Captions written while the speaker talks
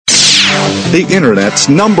The Internet's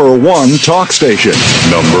 #1 talk station.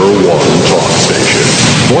 #1 talk station.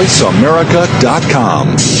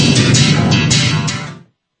 VoiceAmerica.com.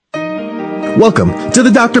 Welcome to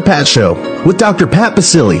the Dr. Pat Show with Dr. Pat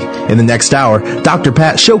Basile. In the next hour, Dr.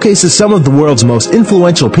 Pat showcases some of the world's most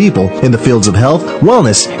influential people in the fields of health,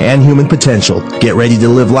 wellness, and human potential. Get ready to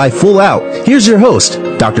live life full out. Here's your host,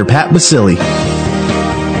 Dr. Pat Basile.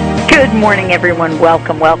 Good morning, everyone.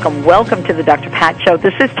 Welcome to the Dr. Pat Show.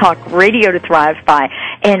 This is Talk Radio to Thrive By,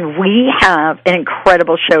 and we have an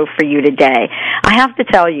incredible show for you today. I have to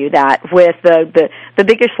tell you that with the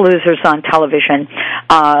biggest losers on television,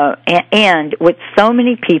 and with so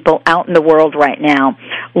many people out in the world right now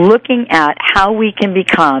looking at how we can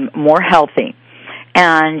become more healthy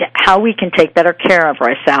and how we can take better care of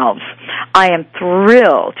ourselves, I am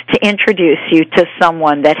thrilled to introduce you to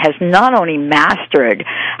someone that has not only mastered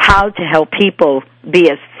how to help people be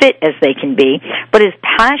as fit as they can be, but is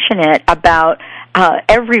passionate about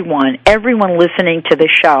everyone listening to the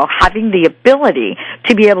show having the ability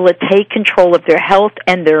to be able to take control of their health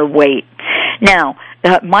and their weight. Now,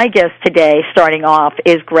 my guest today, starting off,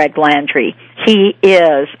 is Greg Landry. He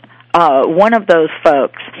is one of those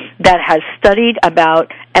folks that has studied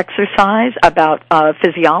about exercise, about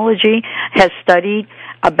physiology, has studied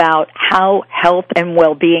about how health and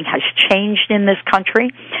well-being has changed in this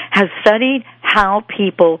country, has studied how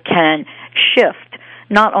people can shift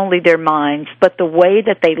not only their minds, but the way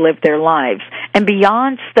that they live their lives. And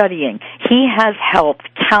beyond studying, he has helped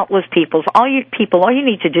countless people. All you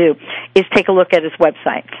need to do is take a look at his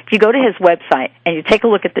website. If you go to his website and you take a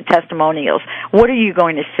look at the testimonials, what are you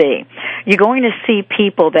going to see? You're going to see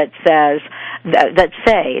people that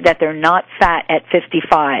say that they're not fat at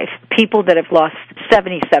 55, people that have lost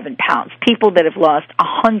 77 pounds, people that have lost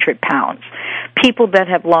 100 pounds, people that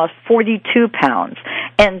have lost 42 pounds.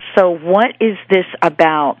 And so what is this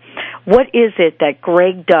about? What is it that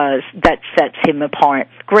Greg does that sets him apart?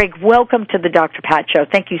 Greg, welcome to the Dr. Pat Show.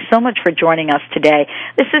 Thank you so much for joining us today.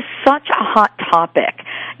 This is such a hot topic.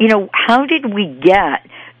 You know, how did we get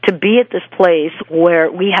to be at this place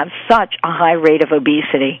where we have such a high rate of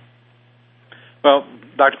obesity? Well,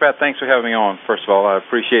 Dr. Pat, thanks for having me on. First of all, I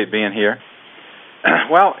appreciate being here.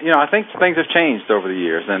 Well, you know, I think things have changed over the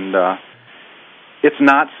years, and it's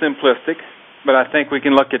not simplistic, but I think we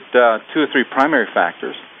can look at 2 or 3 primary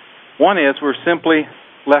factors. One is we're simply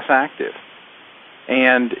less active,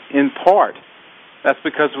 and in part, that's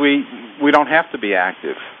because we don't have to be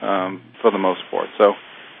active for the most part. So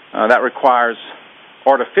that requires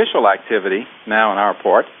artificial activity now on our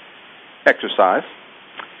part, exercise.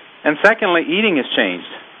 And secondly, eating has changed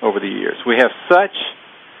over the years. We have such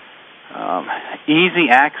easy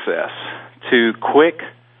access to quick,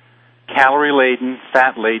 calorie-laden,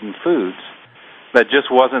 fat-laden foods that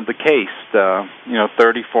just wasn't the case,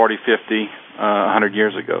 30, 40, 50, 100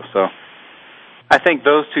 years ago. So I think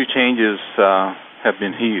those 2 changes have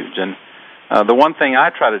been huge. And the one thing I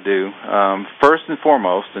try to do, first and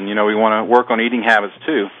foremost, and, you know, we want to work on eating habits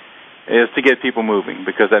too, is to get people moving,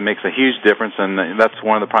 because that makes a huge difference, and that's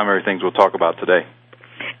one of the primary things we'll talk about today.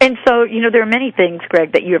 And so, you know, there are many things,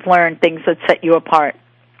 Greg, that you have learned, things that set you apart.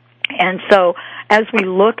 And so as we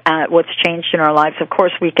look at what's changed in our lives, of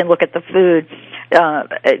course, we can look at the food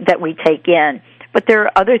that we take in. But there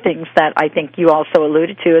are other things that I think you also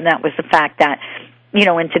alluded to, and that was the fact that, you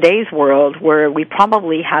know, in today's world where we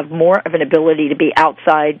probably have more of an ability to be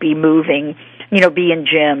outside, be moving, you know, be in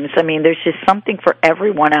gyms. I mean, there's just something for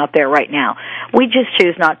everyone out there right now. We just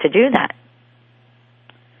choose not to do that.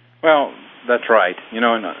 Well, that's right. You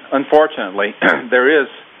know, and unfortunately, there is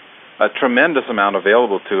a tremendous amount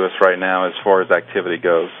available to us right now as far as activity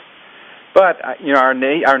goes. But, you know, our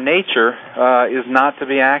nature is not to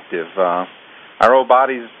be active. Our old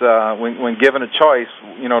bodies, when given a choice,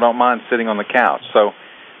 you know, don't mind sitting on the couch. So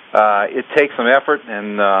it takes some effort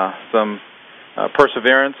and some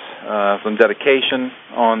perseverance, some dedication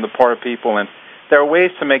on the part of people, and there are ways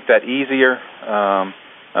to make that easier,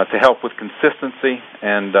 to help with consistency,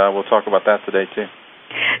 and we'll talk about that today too.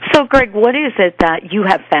 So, Greg, what is it that you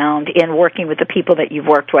have found in working with the people that you've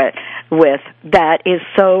worked with that is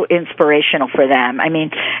so inspirational for them? I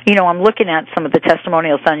mean, you know, I'm looking at some of the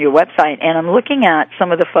testimonials on your website, and I'm looking at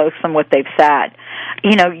some of the folks and what they've said.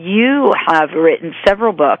 You know, you have written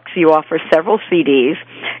several books. You offer several CDs.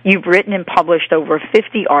 You've written and published over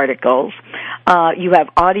 50 articles. You have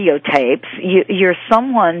audio tapes. You're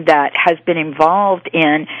someone that has been involved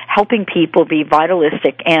in helping people be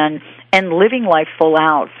vitalistic and living life full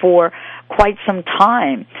out for quite some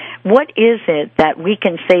time. What is it that we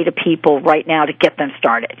can say to people right now to get them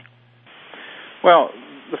started? Well,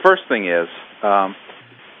 the first thing is,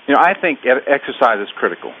 I think exercise is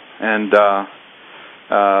critical, and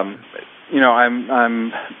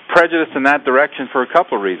I'm prejudiced in that direction for a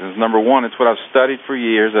couple of reasons. Number one, it's what I've studied for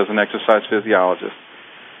years as an exercise physiologist.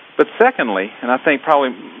 But secondly, and I think probably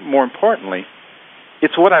more importantly,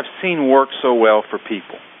 it's what I've seen work so well for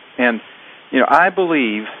people. And, I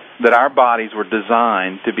believe that our bodies were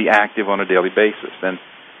designed to be active on a daily basis. And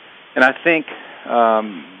I think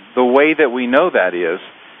the way that we know that is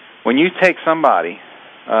when you take somebody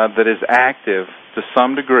that is active to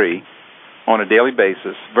some degree on a daily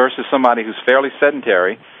basis versus somebody who's fairly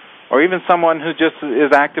sedentary or even someone who just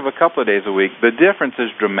is active a couple of days a week, the difference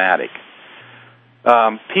is dramatic.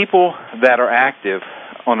 People that are active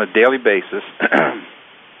on a daily basis,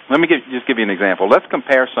 let me just give you an example. Let's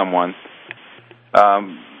compare someone,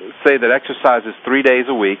 say that exercises 3 days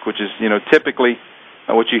a week, which is, typically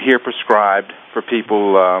what you hear prescribed for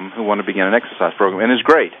people who want to begin an exercise program, and is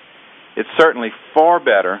great. It's certainly far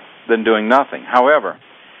better than doing nothing. However,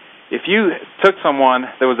 if you took someone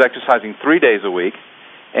that was exercising 3 days a week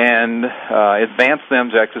and advanced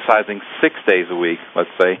them to exercising 6 days a week, let's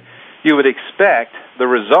say, you would expect the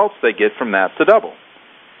results they get from that to double.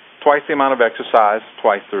 Twice the amount of exercise,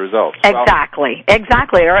 twice the results. Exactly.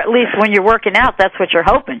 Or at least when you're working out, that's what you're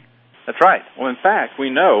hoping. That's right. Well, in fact, we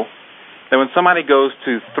know that when somebody goes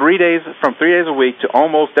to 3 days, from 3 days a week to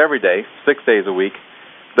almost every day, 6 days a week,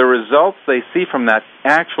 the results they see from that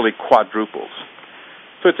actually quadruples.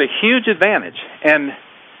 So it's a huge advantage. And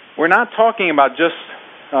we're not talking about just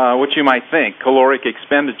what you might think, caloric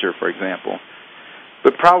expenditure, for example.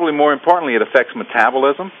 But probably more importantly, it affects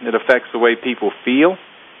metabolism. It affects the way people feel.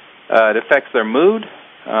 It affects their mood,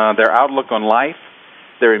 their outlook on life,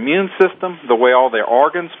 their immune system, the way all their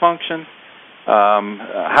organs function,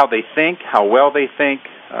 how they think, how well they think,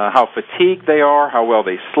 how fatigued they are, how well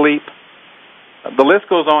they sleep. The list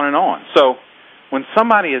goes on and on. So when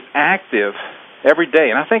somebody is active every day,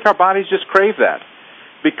 and I think our bodies just crave that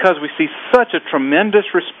because we see such a tremendous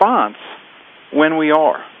response when we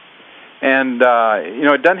are. And,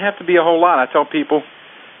 it doesn't have to be a whole lot. I tell people,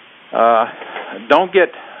 don't get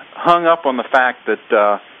hung up on the fact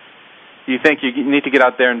that you think you need to get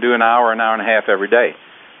out there and do an hour and a half every day.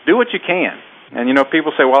 Do what you can. And,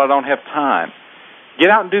 people say, well, I don't have time. Get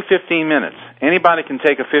out and do 15 minutes. Anybody can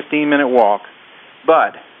take a 15-minute walk.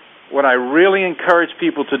 But what I really encourage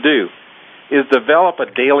people to do is develop a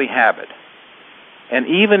daily habit. And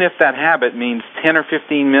even if that habit means 10 or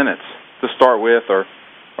 15 minutes to start with, or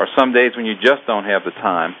some days when you just don't have the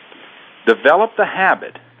time, develop the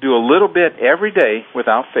habit. Do a little bit every day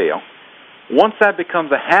without fail. Once that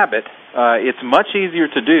becomes a habit, it's much easier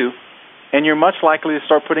to do, and you're much likely to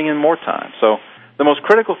start putting in more time. So the most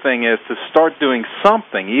critical thing is to start doing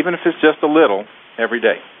something, even if it's just a little, every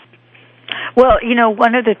day. Well,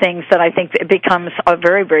 one of the things that I think becomes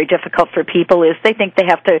very, very difficult for people is they think they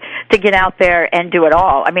have to get out there and do it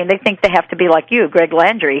all. I mean, they think they have to be like you, Greg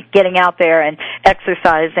Landry, getting out there and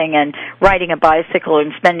exercising and riding a bicycle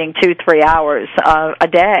and spending 2-3 hours a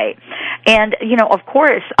day. And, of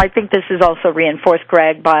course, I think this is also reinforced,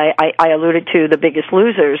 Greg, by, I alluded to The Biggest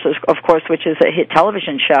Losers, of course, which is a hit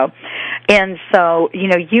television show. And so,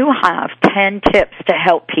 you have 10 tips to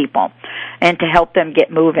help people and to help them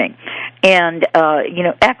get moving. And,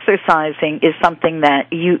 exercising is something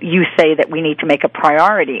that you say that we need to make a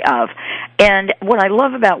priority of. And what I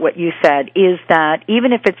love about what you said is that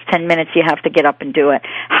even if it's 10 minutes, you have to get up and do it.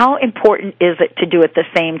 How important is it to do it the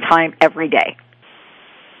same time every day?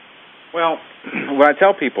 Well, what I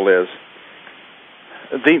tell people is,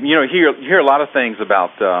 you hear a lot of things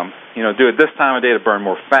about, do it this time of day to burn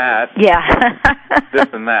more fat. Yeah. This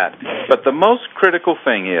and that. But the most critical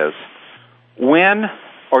thing is, when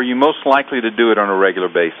are you most likely to do it on a regular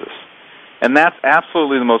basis? And that's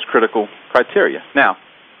absolutely the most critical criteria. Now,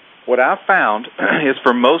 what I've found is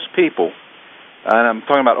for most people, and I'm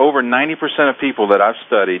talking about over 90% of people that I've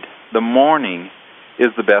studied, the morning is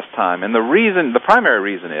the best time. And the primary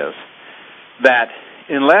reason is that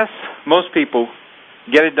unless most people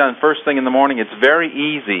get it done first thing in the morning, it's very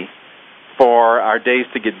easy for our days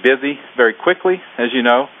to get busy very quickly, as you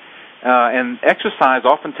know, and exercise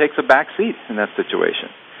often takes a back seat in that situation.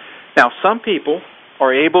 Now, some people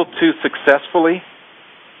are able to successfully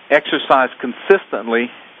exercise consistently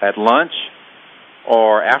at lunch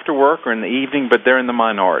or after work or in the evening, but they're in the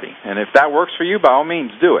minority. And if that works for you, by all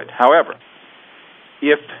means, do it. However,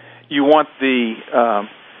 if you want the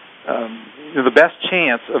best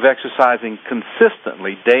chance of exercising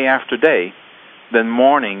consistently day after day, then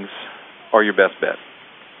mornings are your best bet.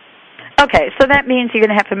 Okay, so that means you're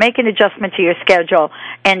going to have to make an adjustment to your schedule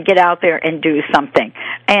and get out there and do something.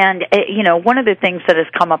 And, one of the things that has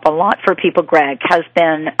come up a lot for people, Greg, has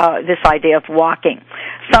been this idea of walking.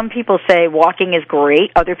 Some people say walking is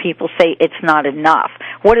great. Other people say it's not enough.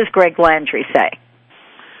 What does Greg Landry say?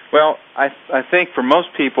 Well, I think for most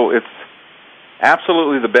people it's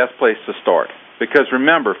absolutely the best place to start. Because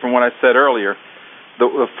remember, from what I said earlier,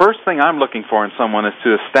 the first thing I'm looking for in someone is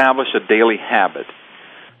to establish a daily habit.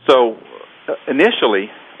 So initially,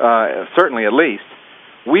 certainly at least,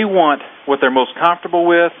 we want what they're most comfortable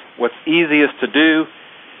with, what's easiest to do.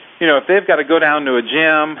 If they've got to go down to a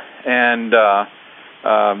gym and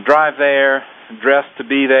drive there, dress to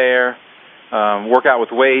be there, work out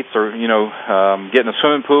with weights, or, get in a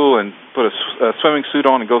swimming pool and put a swimming suit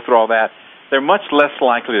on and go through all that, they're much less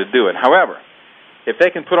likely to do it. However, if they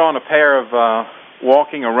can put on a pair of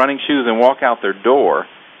walking or running shoes and walk out their door,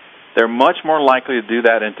 they're much more likely to do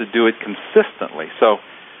that and to do it consistently. So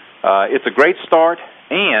it's a great start,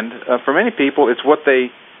 and for many people, it's what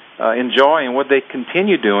they enjoy and what they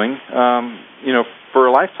continue doing, for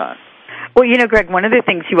a lifetime. Well, Greg, one of the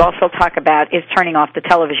things you also talk about is turning off the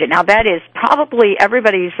television. Now, that is probably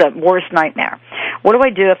everybody's worst nightmare. What do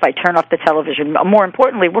I do if I turn off the television? More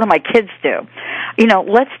importantly, what do my kids do?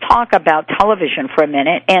 Let's talk about television for a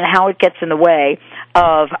minute and how it gets in the way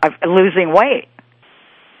of losing weight.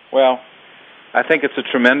 Well, I think it's a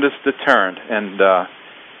tremendous deterrent, and,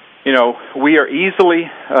 we are easily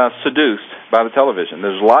seduced by the television.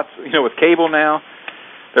 There's lots, with cable now,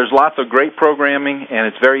 there's lots of great programming, and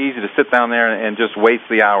it's very easy to sit down there and just waste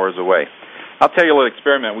the hours away. I'll tell you a little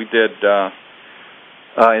experiment we did in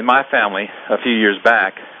my family a few years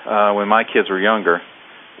back when my kids were younger.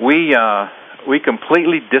 We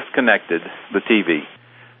completely disconnected the TV.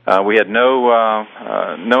 We had no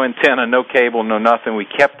antenna, no cable, no nothing. We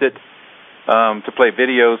kept it to play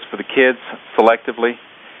videos for the kids selectively,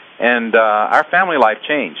 and our family life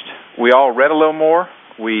changed. We all read a little more.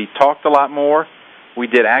 We talked a lot more. We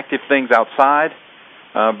did active things outside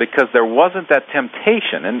because there wasn't that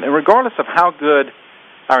temptation. And regardless of how good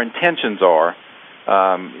our intentions are,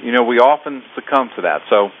 we often succumb to that.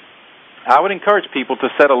 So I would encourage people to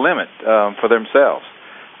set a limit for themselves.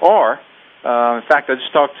 Or, in fact, I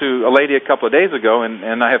just talked to a lady a couple of days ago,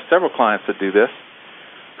 and I have several clients that do this,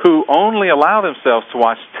 who only allow themselves to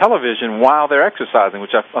watch television while they're exercising,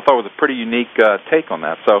 which I thought was a pretty unique take on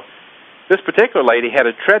that. So this particular lady had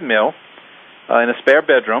a treadmill in a spare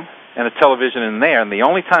bedroom and a television in there, and the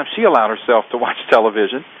only time she allowed herself to watch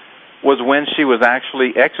television was when she was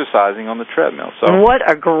actually exercising on the treadmill. So, what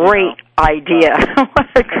a great idea. What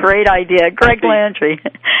a great idea. Greg Landry.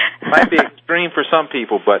 Might be extreme for some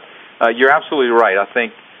people, but you're absolutely right. I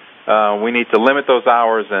think we need to limit those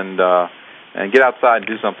hours and get outside and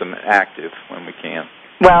do something active when we can.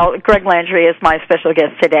 Well, Greg Landry is my special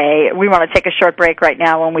guest today. We want to take a short break right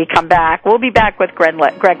now. When we come back, we'll be back with Greg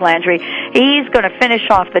Landry. He's going to finish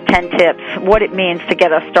off the 10 tips, what it means to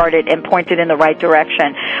get us started and pointed in the right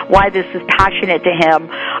direction, why this is passionate to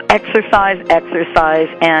him, exercise,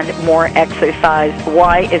 and more exercise.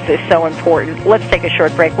 Why is this so important? Let's take a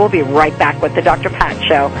short break. We'll be right back with the Dr. Pat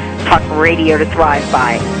Show. Talk radio to thrive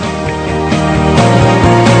by.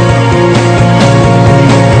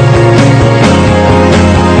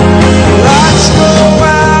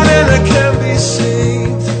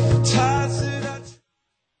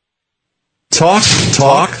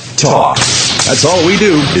 Talk. That's all we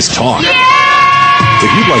do is talk.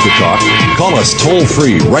 If you'd like to talk, call us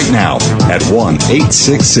toll-free right now at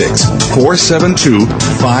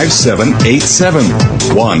 1-866-472-5787.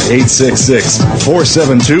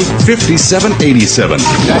 1-866-472-5787.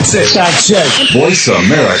 That's it.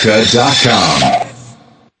 VoiceAmerica.com.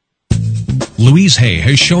 Louise Hay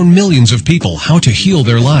has shown millions of people how to heal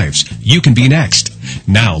their lives. You can be next.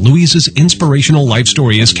 Now, Louise's inspirational life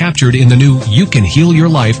story is captured in the new You Can Heal Your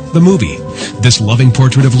Life, the movie. This loving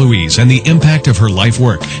portrait of Louise and the impact of her life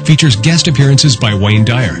work features guest appearances by Wayne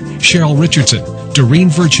Dyer, Cheryl Richardson, Doreen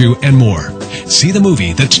Virtue, and more. See the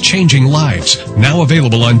movie that's changing lives, now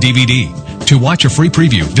available on DVD. To watch a free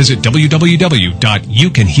preview, visit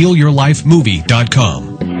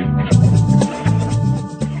www.youcanhealyourlifemovie.com.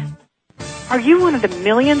 Are you one of the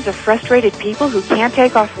millions of frustrated people who can't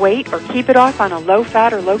take off weight or keep it off on a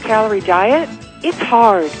low-fat or low-calorie diet? It's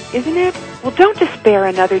hard, isn't it? Well, don't despair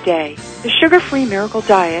another day. The Sugar-Free Miracle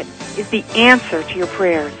Diet is the answer to your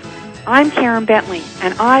prayers. I'm Karen Bentley,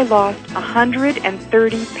 and I lost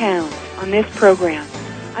 130 pounds on this program.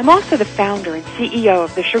 I'm also the founder and CEO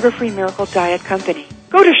of the Sugar-Free Miracle Diet Company.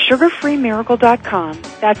 Go to sugarfreemiracle.com,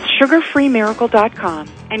 that's sugarfreemiracle.com,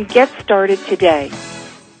 and get started today.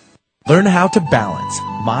 Learn how to balance,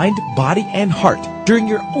 mind, body, and heart during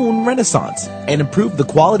your own renaissance and improve the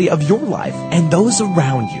quality of your life and those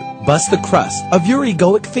around you. Bust the crust of your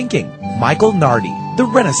egoic thinking. Michael Nardi, the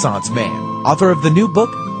Renaissance Man, author of the new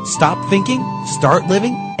book, Stop Thinking, Start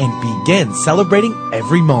Living, and Begin Celebrating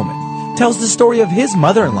Every Moment, tells the story of his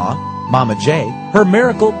mother-in-law, Mama J, her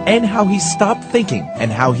miracle, and how he stopped thinking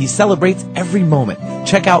and how he celebrates every moment.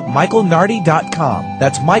 Check out michaelnardi.com.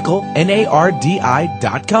 That's Michael,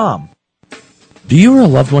 Nardi.com. Do you or a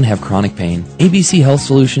loved one have chronic pain? ABC Health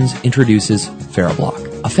Solutions introduces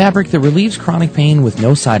Ferroblock, a fabric that relieves chronic pain with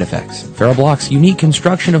no side effects. Ferroblock's unique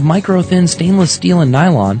construction of micro-thin stainless steel and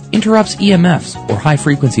nylon interrupts EMFs, or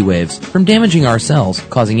high-frequency waves, from damaging our cells,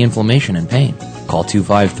 causing inflammation and pain. Call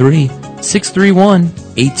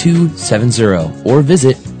 253-631-8270 or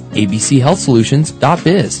visit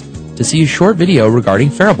abchealthsolutions.biz to see a short video regarding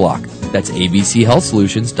Ferroblock. That's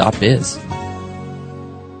abchealthsolutions.biz.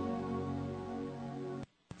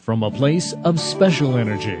 From a place of special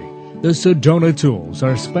energy, the Sedona tools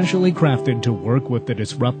are specially crafted to work with the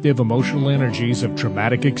disruptive emotional energies of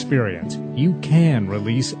traumatic experience. You can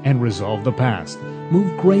release and resolve the past,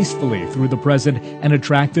 move gracefully through the present, and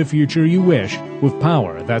attract the future you wish with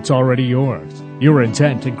power that's already yours. Your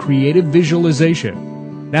intent and creative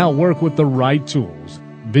visualization. Now work with the right tools.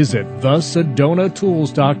 Visit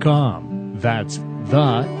thesedonatools.com. That's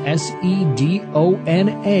the SEDONA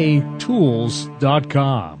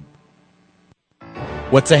tools.com.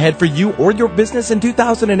 What's ahead for you or your business in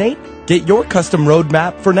 2008? Get your custom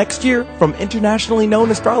roadmap for next year from internationally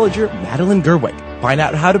known astrologer Madeline Gerwick. Find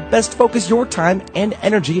out how to best focus your time and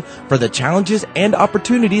energy for the challenges and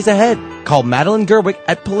opportunities ahead. Call Madeline Gerwick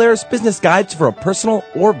at Polaris Business Guides for a personal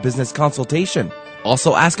or business consultation.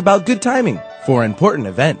 Also ask about good timing for important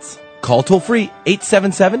events. Call toll-free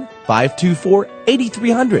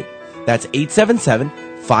 877-524-8300. That's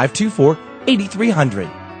 877-524-8300.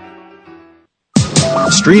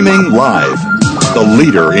 Streaming live, the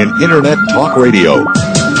leader in Internet talk radio,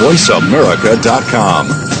 voiceamerica.com.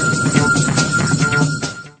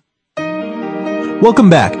 Welcome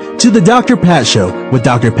back to the Dr. Pat Show with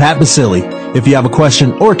Dr. Pat Basili. If you have a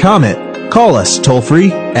question or comment, call us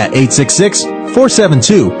toll-free at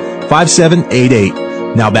 866-472-5788.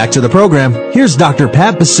 Now back to the program. Here's Dr.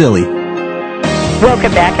 Pat Basili.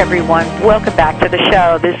 Welcome back, everyone. Welcome back to the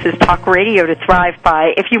show. This is Talk Radio to Thrive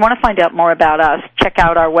By. If you want to find out more about us, check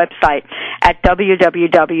out our website at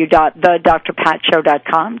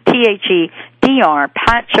www.thedrpatshow.com,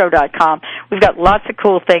 THEDRPatShow.com. We've got lots of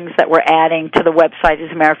cool things that we're adding to the website.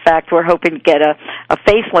 As a matter of fact, we're hoping to get a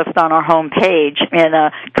facelift on our home page in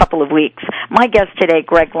a couple of weeks. My guest today,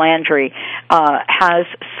 Greg Landry, has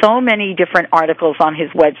so many different articles on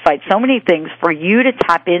his website, so many things for you to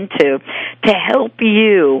tap into to help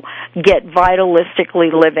you get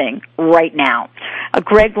vitalistically living right now.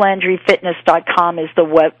 GregLandryFitness.com is the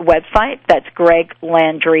website. That's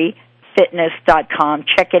GregLandryFitness.com.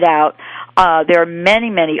 Check it out. There are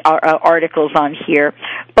many articles on here.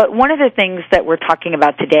 But one of the things that we're talking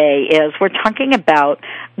about today is we're talking about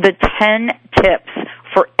the 10 tips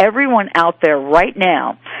for everyone out there right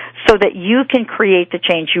now so that you can create the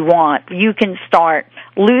change you want. You can start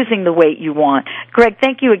losing the weight you want. Greg,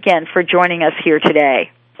 thank you again for joining us here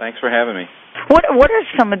today. Thanks for having me. What are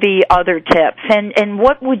some of the other tips, and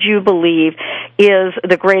what would you believe is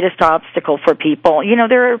the greatest obstacle for people? You know,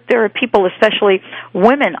 there are people, especially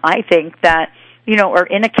women, I think, that, you know, are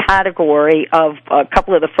in a category of a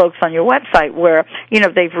couple of the folks on your website where, you know,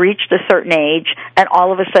 they've reached a certain age and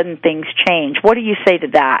all of a sudden things change. What do you say to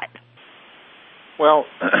that? Well,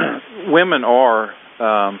 women are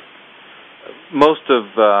most of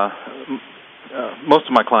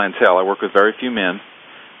my clientele. I work with very few men.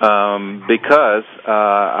 Because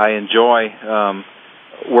I enjoy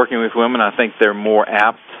working with women. I think they're more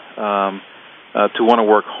apt to want to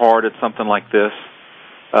work hard at something like this.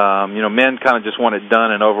 You know, men kind of just want it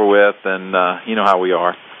done and over with, and you know how we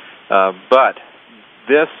are. But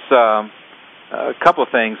this, a couple of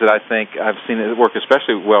things that I think I've seen it work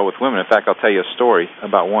especially well with women. In fact, I'll tell you a story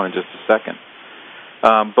about one in just a second.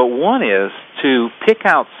 But one is to pick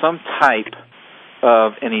out some type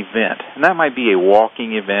of an event, and that might be a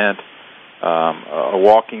walking event, a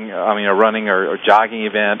running or jogging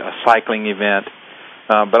event, a cycling event.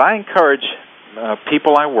 But I encourage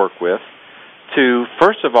people I work with to,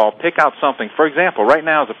 first of all, pick out something. For example, right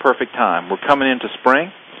now is a perfect time. We're coming into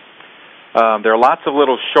spring. There are lots of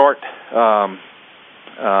little short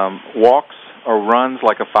walks or runs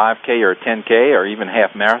like a 5K or a 10K or even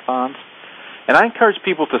half marathons. And I encourage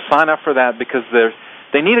people to sign up for that because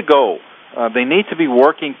they need a goal. They need to be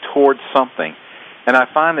working towards something. And I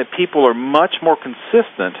find that people are much more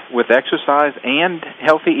consistent with exercise and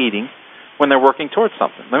healthy eating when they're working towards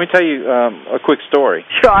something. Let me tell you a quick story.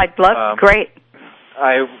 Sure, I'd love. Great.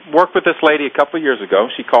 I worked with this lady a couple of years ago.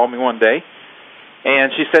 She called me one day,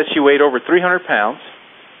 and she said she weighed over 300 pounds.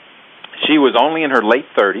 She was only in her late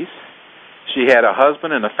 30s. She had a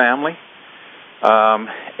husband and a family,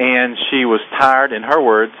 and she was tired, in her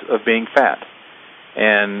words, of being fat.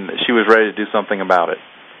 And she was ready to do something about it.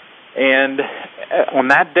 And on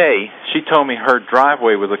that day, she told me her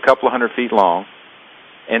driveway was a couple of hundred feet long,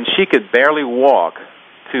 and she could barely walk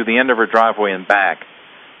to the end of her driveway and back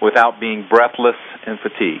without being breathless and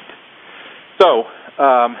fatigued. So,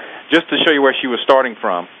 just to show you where she was starting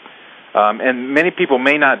from, and many people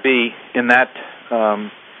may not be in that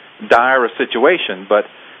dire a situation, but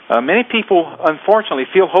many people, unfortunately,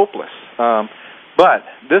 feel hopeless. But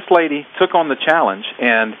this lady took on the challenge,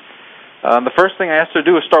 and the first thing I asked her to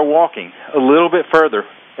do was start walking a little bit further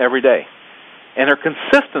every day. And her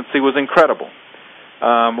consistency was incredible.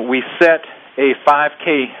 We set a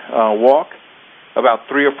 5K walk about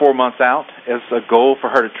 3 or 4 months out as a goal for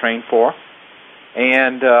her to train for.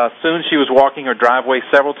 And soon she was walking her driveway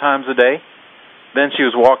several times a day. Then she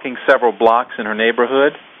was walking several blocks in her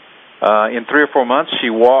neighborhood. In 3 or 4 months, she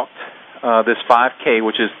walked this 5K,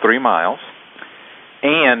 which is 3 miles.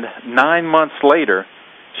 And 9 months later,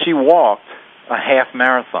 she walked a half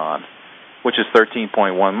marathon, which is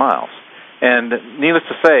 13.1 miles. And needless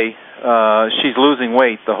to say, she's losing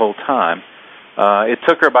weight the whole time. It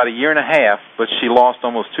took her about a year and a half, but she lost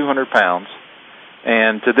almost 200 pounds,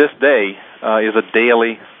 and to this day is a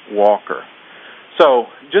daily walker. So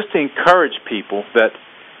just to encourage people that,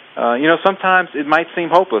 sometimes it might seem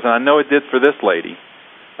hopeless, and I know it did for this lady,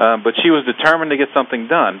 but she was determined to get something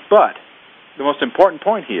done. But the most important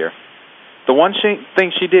point here, the one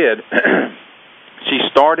thing she did, she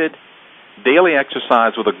started daily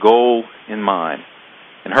exercise with a goal in mind.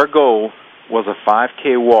 And her goal was a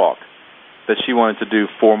 5K walk that she wanted to do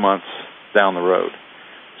 4 months down the road.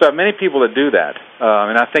 So I have many people that do that,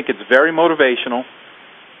 and I think it's very motivational.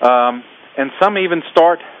 And some even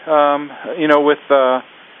start, with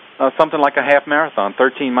something like a half marathon,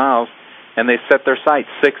 13 miles, and they set their sights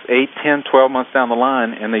 6, 8, 10, 12 months down the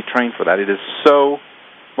line, and they train for that. It is so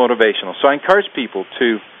motivational. So I encourage people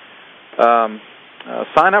to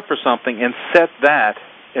sign up for something and set that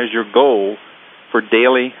as your goal for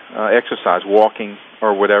daily exercise, walking,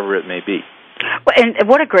 or whatever it may be. And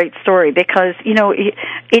what a great story, because,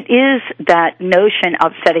 it is that notion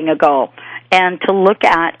of setting a goal and to look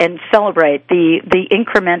at and celebrate the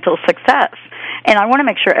incremental success. And I want to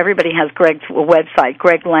make sure everybody has Greg's website,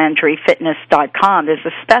 GregLandryFitness.com. There's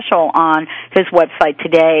a special on his website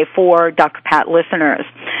today for Dr. Pat listeners.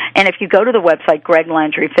 And if you go to the website,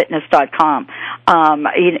 GregLandryFitness.com,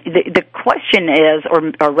 the question is,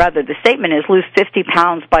 or rather the statement is, lose 50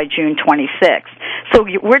 pounds by June 26th. So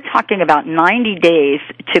we're talking about 90 days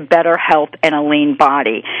to better health and a lean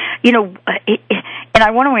body. And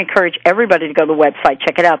I want to encourage everybody to go to the website,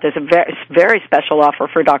 check it out. There's a very, very special offer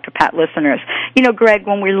for Dr. Pat listeners. Greg,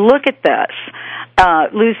 when we look at this,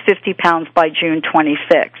 lose 50 pounds by June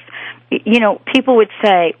 26th, people would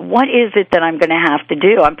say, what is it that I'm going to have to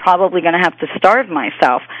do? I'm probably going to have to starve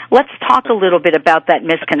myself. Let's talk a little bit about that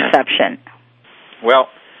misconception. Well,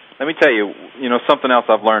 let me tell you, something else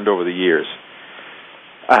I've learned over the years.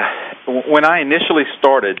 When I initially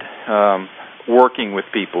started working with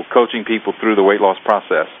people, coaching people through the weight loss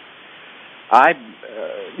process, I,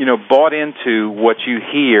 bought into what you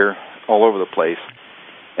hear all over the place,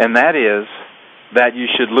 and that is that you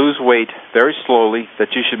should lose weight very slowly,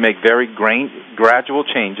 that you should make very gradual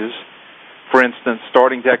changes. For instance,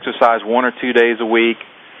 starting to exercise 1 or 2 days a week,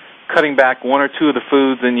 cutting back 1 or 2 of the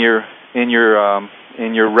foods in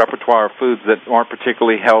your repertoire of foods that aren't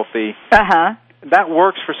particularly healthy. That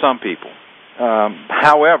works for some people.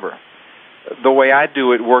 However, the way I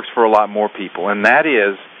do it works for a lot more people, and that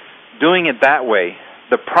is, doing it that way,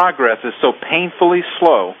 the progress is so painfully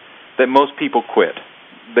slow that most people quit.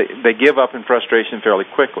 They give up in frustration fairly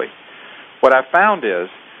quickly. What I found is,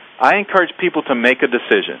 I encourage people to make a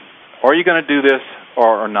decision. Are you going to do this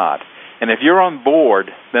or not? And if you're on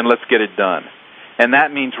board, then let's get it done. And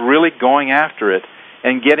that means really going after it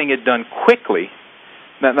and getting it done quickly.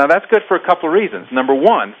 Now that's good for a couple of reasons. Number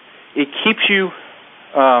one, it keeps you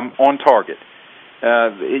on target.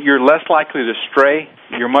 You're less likely to stray.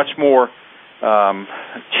 You're much more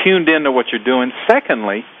tuned into what you're doing.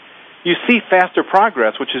 Secondly, you see faster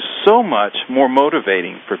progress, which is so much more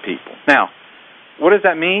motivating for people. Now, what does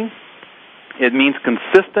that mean? It means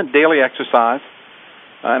consistent daily exercise,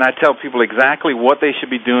 and I tell people exactly what they should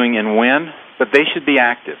be doing and when, but they should be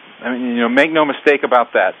active. I mean, make no mistake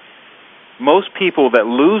about that. Most people that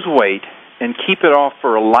lose weight and keep it off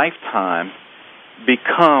for a lifetime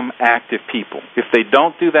become active people. If they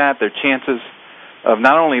don't do that, their chances of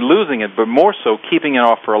not only losing it, but more so keeping it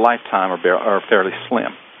off for a lifetime are fairly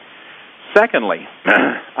slim. Secondly,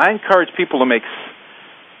 I encourage people to make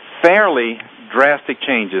fairly drastic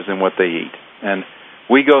changes in what they eat. And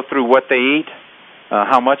we go through what they eat,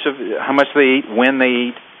 how much they eat, when they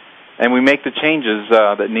eat, and we make the changes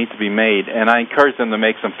that need to be made. And I encourage them to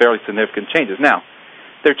make some fairly significant changes. Now,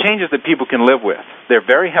 they're changes that people can live with. They're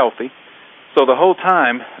very healthy, so the whole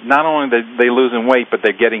time, not only are they losing weight, but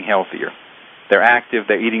they're getting healthier. They're active.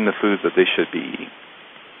 They're eating the foods that they should be eating.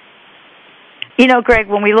 Greg,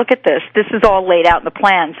 when we look at this is all laid out in the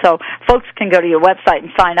plan, so folks can go to your website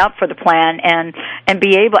and sign up for the plan and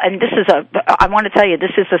be able, and I want to tell you,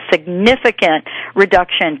 this is a significant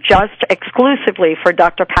reduction just exclusively for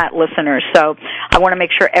Dr. Pat listeners. So I want to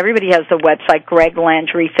make sure everybody has the website,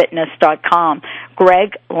 GregLandryFitness.com,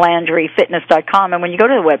 GregLandryFitness.com, and when you go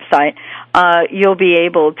to the website, you'll be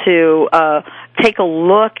able to take a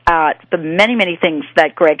look at the many, many things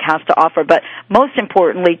that Greg has to offer, but most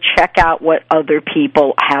importantly, check out what other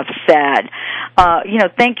people have said.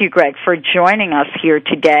 Thank you, Greg, for joining us here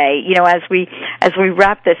today. As we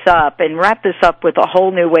wrap this up with a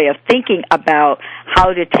whole new way of thinking about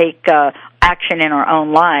how to take action in our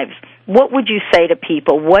own lives, what would you say to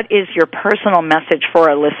people? What is your personal message for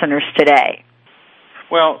our listeners today?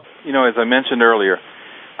 Well, as I mentioned earlier,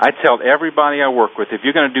 I tell everybody I work with, if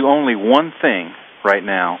you're going to do only one thing right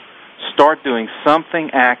now, start doing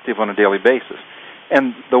something active on a daily basis.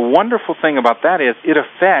 And the wonderful thing about that is it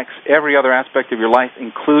affects every other aspect of your life,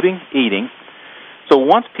 including eating. So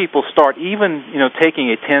once people start even, taking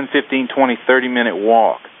a 10, 15, 20, 30-minute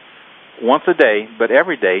walk once a day, but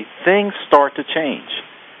every day, things start to change.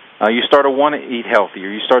 You start to want to eat healthier.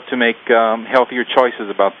 You start to make healthier choices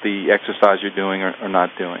about the exercise you're doing or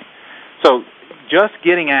not doing. So just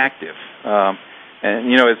getting active, and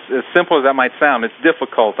as simple as that might sound, it's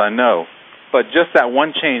difficult, I know, but just that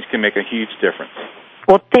one change can make a huge difference.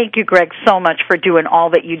 Well, thank you, Greg, so much for doing all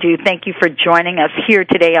that you do. Thank you for joining us here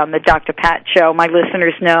today on the Dr. Pat Show. My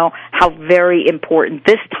listeners know how very important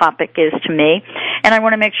this topic is to me, and I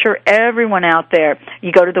want to make sure everyone out there,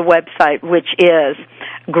 you go to the website, which is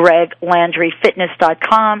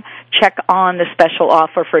GregLandryFitness.com. Check on the special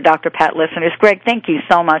offer for Dr. Pat listeners. Greg, thank you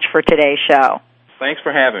so much for today's show. Thanks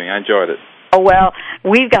for having me. I enjoyed it. Oh, well,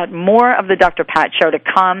 we've got more of the Dr. Pat Show to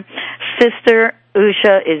come. Sister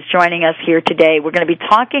Usha is joining us here today. We're going to be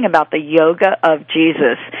talking about the yoga of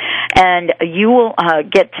Jesus, and you will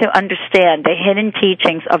get to understand the hidden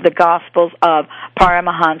teachings of the Gospels of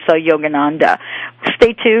Paramahansa Yogananda.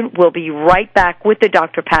 Stay tuned. We'll be right back with the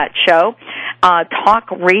Dr. Pat Show,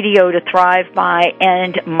 Talk Radio to Thrive By,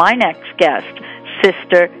 and my next guest,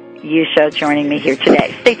 Sister Usha, joining me here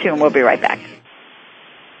today. Stay tuned. We'll be right back.